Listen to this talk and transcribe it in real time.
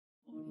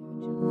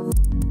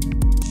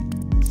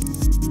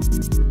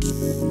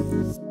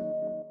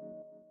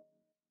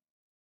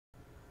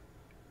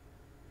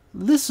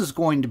This is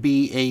going to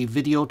be a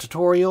video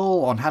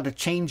tutorial on how to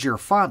change your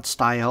font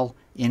style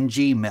in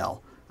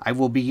Gmail. I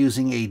will be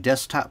using a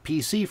desktop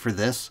PC for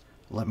this.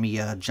 Let me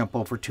jump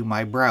over to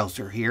my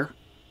browser here.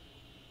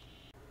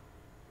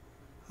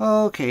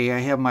 Okay, I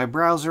have my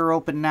browser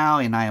open now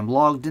and I am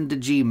logged into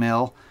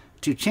Gmail.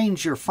 To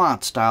change your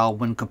font style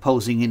when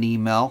composing an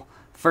email,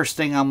 first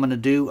thing I'm going to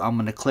do, I'm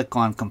going to click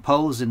on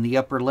Compose in the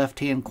upper left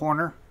hand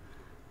corner.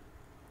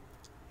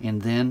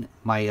 And then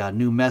my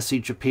new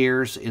message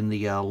appears in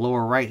the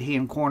lower right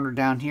hand corner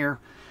down here.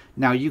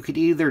 Now you could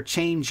either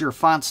change your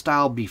font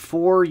style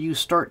before you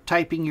start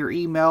typing your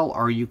email,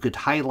 or you could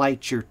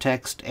highlight your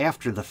text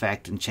after the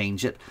fact and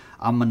change it.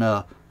 I'm going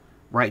to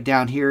right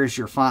down here is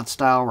your font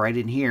style right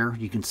in here.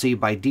 You can see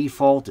by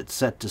default it's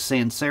set to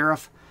sans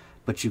serif,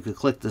 but you could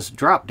click this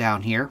drop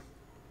down here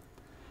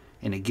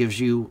and it gives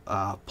you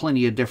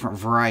plenty of different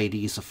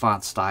varieties of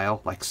font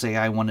style. Like say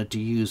I wanted to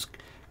use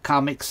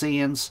Comic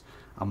Sans,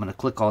 I'm going to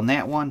click on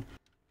that one.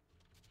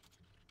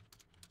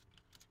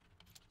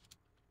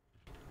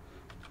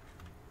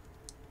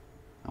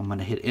 I'm going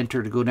to hit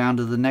enter to go down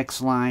to the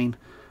next line.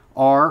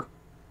 Or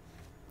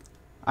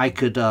I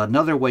could,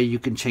 another way you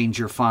can change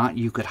your font,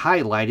 you could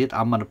highlight it.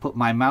 I'm going to put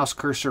my mouse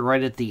cursor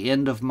right at the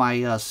end of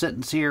my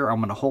sentence here. I'm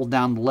going to hold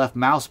down the left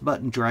mouse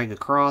button, drag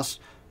across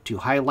to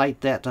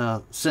highlight that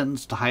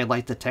sentence, to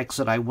highlight the text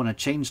that I want to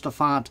change the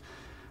font.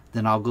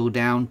 Then I'll go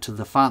down to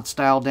the font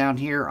style down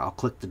here. I'll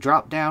click the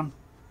drop down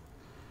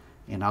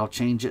and I'll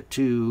change it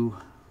to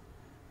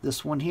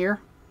this one here.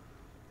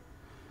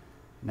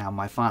 Now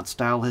my font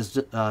style has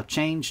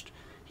changed.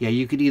 Yeah,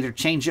 you could either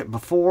change it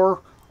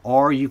before,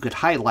 or you could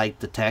highlight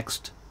the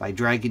text by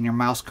dragging your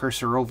mouse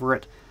cursor over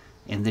it,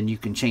 and then you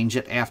can change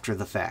it after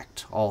the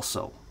fact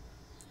also.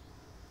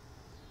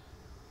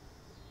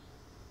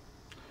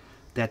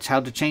 That's how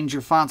to change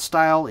your font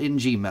style in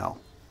Gmail.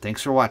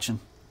 Thanks for watching.